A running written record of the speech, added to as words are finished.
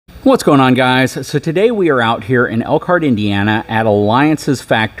What's going on, guys? So today we are out here in Elkhart, Indiana at Alliance's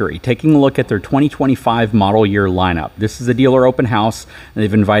factory taking a look at their 2025 model year lineup. This is a dealer open house and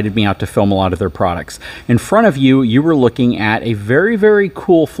they've invited me out to film a lot of their products. In front of you, you were looking at a very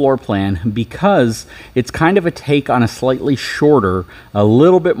cool floor plan because it's kind of a take on a slightly shorter, a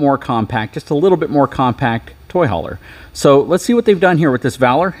little bit more compact, just a little bit more compact toy hauler. So let's see what they've done here with this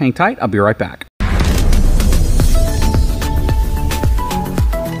Valor. Hang tight, I'll be right back.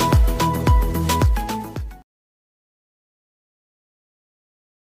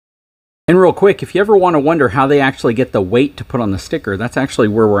 And real quick, if you ever want to wonder how they actually get the weight to put on the sticker, that's actually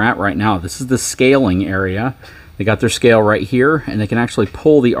where we're at right now. This is the scaling area. They got their scale right here, and they can actually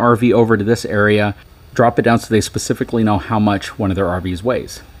pull the RV over to this area, drop it down so they specifically know how much one of their RVs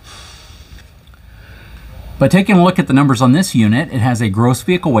weighs. But taking a look at the numbers on this unit, it has a gross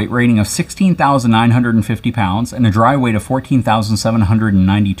vehicle weight rating of 16,950 pounds and a dry weight of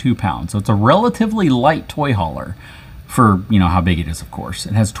 14,792 pounds. So it's a relatively light toy hauler for, you know, how big it is, of course.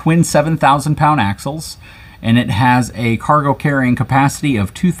 It has twin 7,000-pound axles, and it has a cargo carrying capacity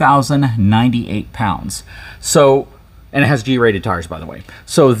of 2,098 pounds. So, and it has G-rated tires, by the way.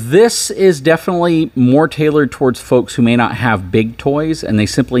 So this is definitely more tailored towards folks who may not have big toys and they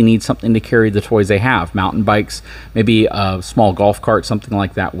simply need something to carry the toys they have. Mountain bikes, maybe a small golf cart, something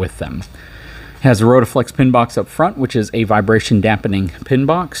like that with them. It has a Rotaflex pin box up front, which is a vibration dampening pin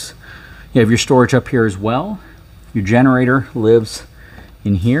box. You have your storage up here as well. Your generator lives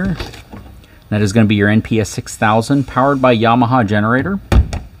in here. That is going to be your NPS 6000 powered by Yamaha generator.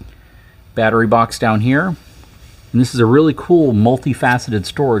 Battery box down here. And this is a really cool multifaceted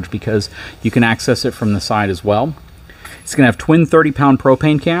storage because you can access it from the side as well. It's going to have twin 30-pound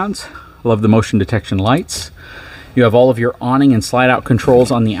propane cans. I love the motion detection lights. You have all of your awning and slide out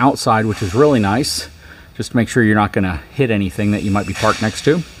controls on the outside, which is really nice, just to make sure you're not going to hit anything that you might be parked next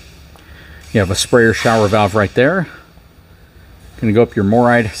to. You have a sprayer shower valve right there. Going to go up your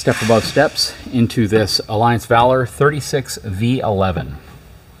MORryde step above steps into this Alliance Valor 36V11.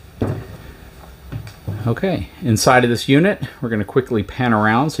 Okay, inside of this unit, we're going to quickly pan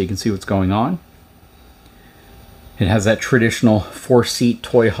around so you can see what's going on. It has that traditional 4-seat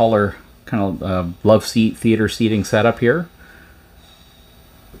toy hauler kind of love seat theater seating setup here.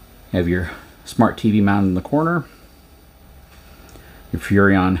 You have your smart TV mounted in the corner. Your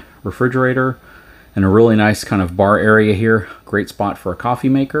Furrion refrigerator, and a really nice kind of bar area here. Great spot for a coffee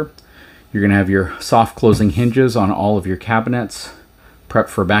maker. You're going to have your soft closing hinges on all of your cabinets, prep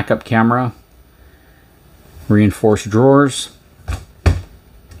for backup camera, reinforced drawers,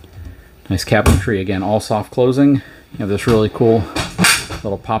 nice cabinetry, again all soft closing. You have this really cool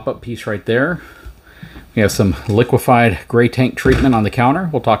little pop-up piece right there. We have some liquefied gray tank treatment on the counter.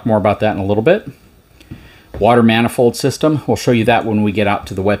 We'll talk more about that in a little bit. Water manifold system. We'll show you that when we get out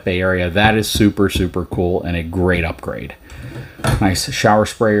to the wet bay area. That is super cool and a great upgrade. Nice shower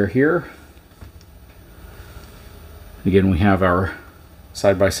sprayer here. Again, we have our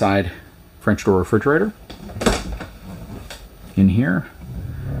side-by-side French door refrigerator. In here,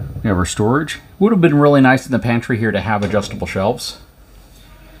 we have our storage. Would have been really nice in the pantry here to have adjustable shelves.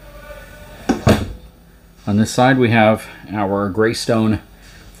 On this side, we have our Greystone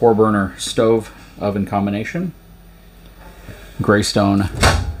 4-burner stove oven combination. Greystone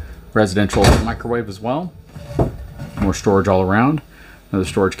residential microwave as well. More storage all around. Another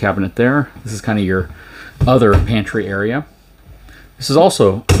storage cabinet there. This is kind of your other pantry area. This is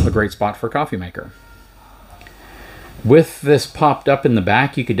also a great spot for a coffee maker. With this popped up in the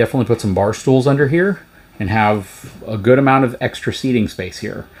back, you could definitely put some bar stools under here and have a good amount of extra seating space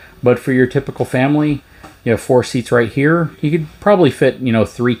here. But for your typical family, you have 4 seats right here. You could probably fit, you know,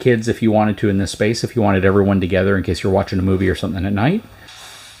 3 kids if you wanted to in this space, if you wanted everyone together in case you're watching a movie or something at night.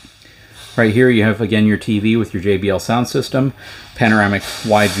 Right here you have, again, your TV with your JBL sound system, panoramic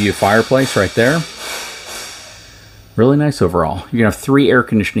wide view fireplace right there. Really nice overall. You're gonna have 3 air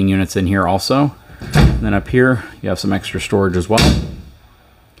conditioning units in here also. And then up here, you have some extra storage as well.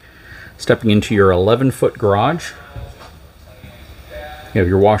 Stepping into your 11-foot garage. You have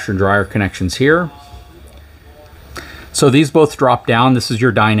your washer and dryer connections here. So these both drop down. This is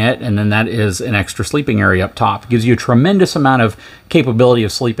your dinette, and then that is an extra sleeping area up top. It gives you a tremendous amount of capability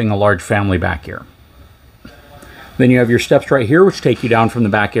of sleeping a large family back here. Then you have your steps right here, which take you down from the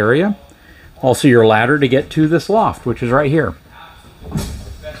back area. Also your ladder to get to this loft, which is right here.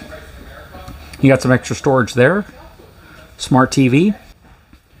 You got some extra storage there. Smart TV.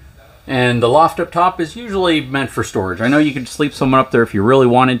 And the loft up top is usually meant for storage. I know you could sleep someone up there if you really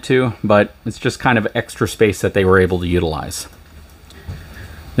wanted to, but it's just kind of extra space that they were able to utilize.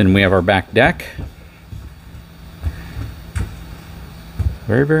 Then we have our back deck.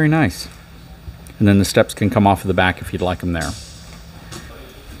 Very, very nice. And then the steps can come off of the back if you'd like them there.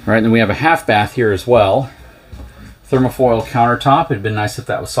 All right, and then we have a half bath here as well. Thermofoil countertop. It'd been nice if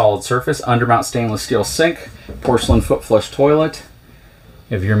that was solid surface. Undermount stainless steel sink. Porcelain foot flush toilet.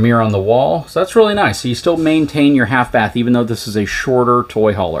 You have your mirror on the wall. So that's really nice. So you still maintain your half bath even though this is a shorter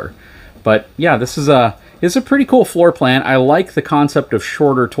toy hauler. But yeah, this is a pretty cool floor plan. I like the concept of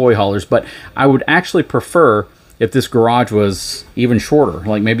shorter toy haulers, but I would actually prefer if this garage was even shorter,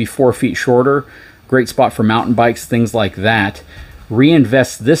 like maybe 4 feet shorter. Great spot for mountain bikes, things like that.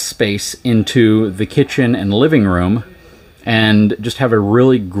 Reinvest this space into the kitchen and living room and just have a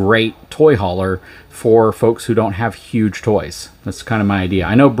really great toy hauler for folks who don't have huge toys. That's kind of my idea.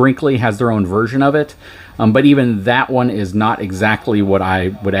 I know Brinkley has their own version of it, but even that one is not exactly what I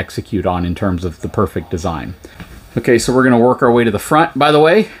would execute on in terms of the perfect design. Okay, so we're gonna work our way to the front. By the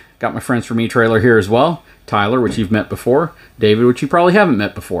way, got my friends from eTrailer here as well. Tyler, which you've met before. David, which you probably haven't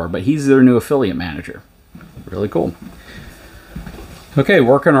met before, but he's their new affiliate manager. Really cool. Okay,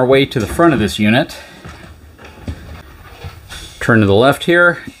 working our way to the front of this unit. Turn to the left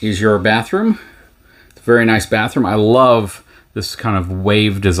here is your bathroom. It's a very nice bathroom. I love this kind of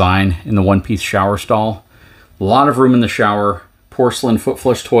wave design in the one-piece shower stall. A lot of room in the shower. Porcelain foot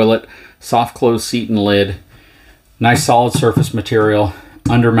flush toilet. Soft close seat and lid. Nice solid surface material.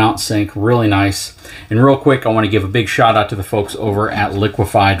 Undermount sink, really nice. And real quick, I want to give a big shout out to the folks over at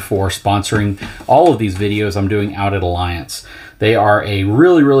Liquefied for sponsoring all of these videos I'm doing out at Alliance. They are a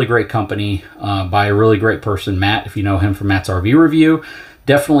really, really great company by a really great person, Matt. If you know him from Matt's RV Review,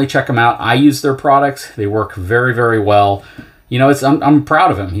 definitely check them out. I use their products. They work very, very well. You know, I'm proud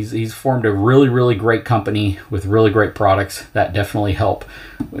of him. He's formed a really, really great company with really great products that definitely help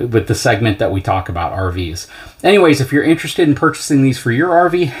with the segment that we talk about, RVs. Anyways, if you're interested in purchasing these for your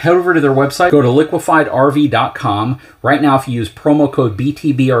RV, head over to their website. Go to liquefiedrv.com. Right now, if you use promo code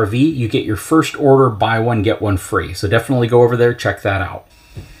BTBRV, you get your first order, buy one, get one free. So definitely go over there, check that out.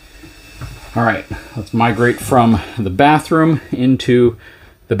 All right, let's migrate from the bathroom into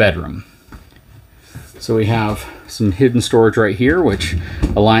the bedroom. So we have some hidden storage right here, which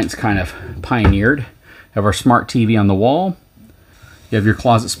Alliance kind of pioneered. Have our smart TV on the wall. You have your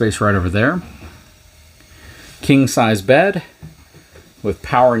closet space right over there. King size bed with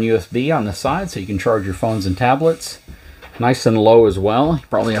power and USB on the side so you can charge your phones and tablets. Nice and low as well. You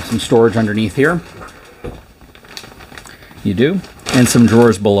probably have some storage underneath here. You do. And some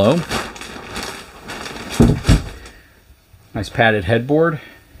drawers below. Nice padded headboard.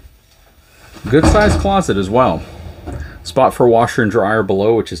 Good sized closet as well. Spot for washer and dryer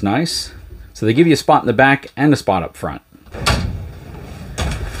below, which is nice. So they give you a spot in the back and a spot up front.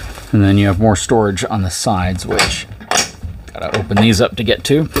 And then you have more storage on the sides, which gotta open these up to get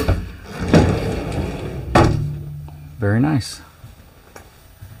to. Very nice.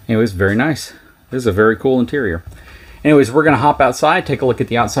 Anyways, very nice. This is a very cool interior. Anyways, we're gonna hop outside, take a look at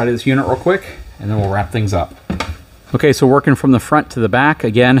the outside of this unit real quick, and then we'll wrap things up. Okay, so working from the front to the back,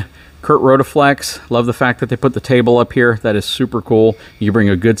 again, Kurt Rotaflex. Love the fact that they put the table up here. That is super cool. You can bring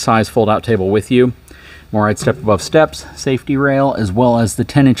a good size fold-out table with you. More step above steps, safety rail, as well as the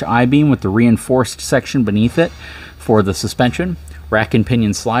 10-inch I-beam with the reinforced section beneath it for the suspension. Rack and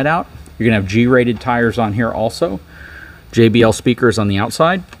pinion slide out. You're gonna have G-rated tires on here also. JBL speakers on the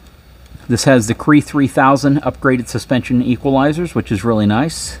outside. This has the Cree 3000 upgraded suspension equalizers, which is really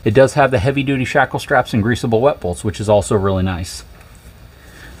nice. It does have the heavy-duty shackle straps and greasable wet bolts, which is also really nice.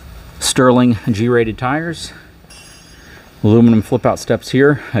 Sterling G-rated tires. Aluminum flip-out steps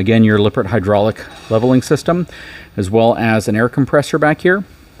here. Again, your Lippert hydraulic leveling system, as well as an air compressor back here.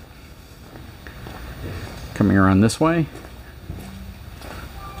 Coming around this way.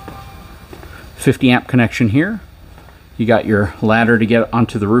 50 amp connection here. You got your ladder to get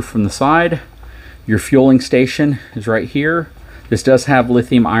onto the roof from the side. Your fueling station is right here. This does have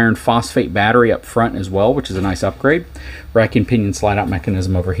lithium iron phosphate battery up front as well, which is a nice upgrade. Rack and pinion slide out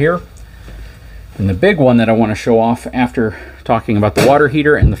mechanism over here. And the big one that I want to show off after talking about the water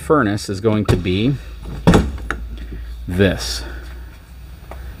heater and the furnace is going to be this.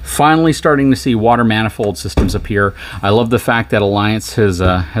 Finally starting to see water manifold systems appear. I love the fact that Alliance has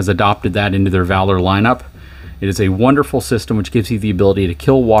adopted that into their Valor lineup. It is a wonderful system which gives you the ability to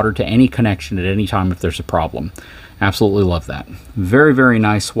kill water to any connection at any time if there's a problem. Absolutely love that. Very, very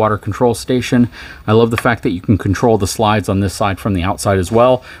nice water control station. I love the fact that you can control the slides on this side from the outside as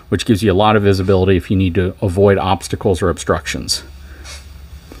well, which gives you a lot of visibility if you need to avoid obstacles or obstructions.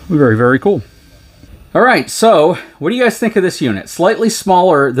 Very, very cool. All right, so what do you guys think of this unit? Slightly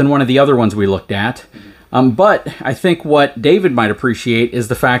smaller than one of the other ones we looked at, but I think what David might appreciate is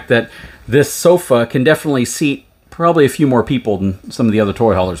the fact that this sofa can definitely seat probably a few more people than some of the other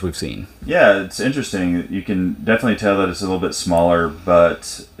toy haulers we've seen. Yeah, it's interesting. You can definitely tell that it's a little bit smaller,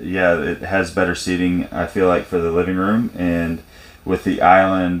 but yeah, it has better seating, I feel like, for the living room. And with the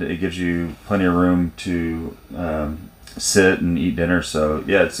island, it gives you plenty of room to sit and eat dinner. So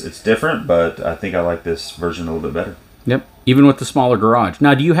yeah, it's different, but I think I like this version a little bit better. Yep, even with the smaller garage.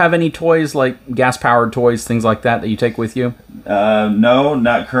 Now, do you have any toys, like gas-powered toys, things like that you take with you? No,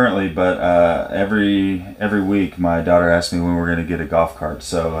 not currently, but every week my daughter asks me when we're going to get a golf cart.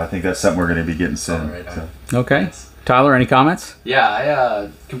 So I think that's something we're going to be getting soon. Right, so. Okay. Tyler, any comments?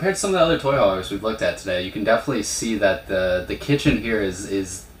 Yeah, compared to some of the other toy haulers we've looked at today, you can definitely see that the kitchen here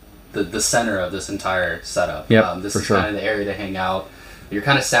is the center of this entire setup. Yep, this for is sure. kind of the area to hang out. You're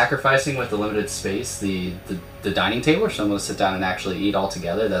kind of sacrificing with the limited space the dining table, where someone will sit down and actually eat all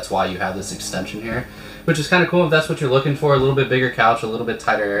together. That's why you have this extension here, which is kind of cool if that's what you're looking for. A little bit bigger couch, a little bit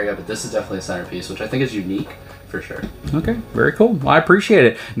tighter area, but this is definitely a centerpiece, which I think is unique for sure. Okay, very cool. Well, I appreciate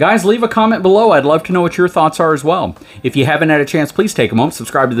it. Guys, leave a comment below. I'd love to know what your thoughts are as well. If you haven't had a chance, please take a moment,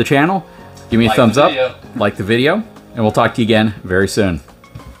 subscribe to the channel, give me a thumbs up, like the video, and we'll talk to you again very soon.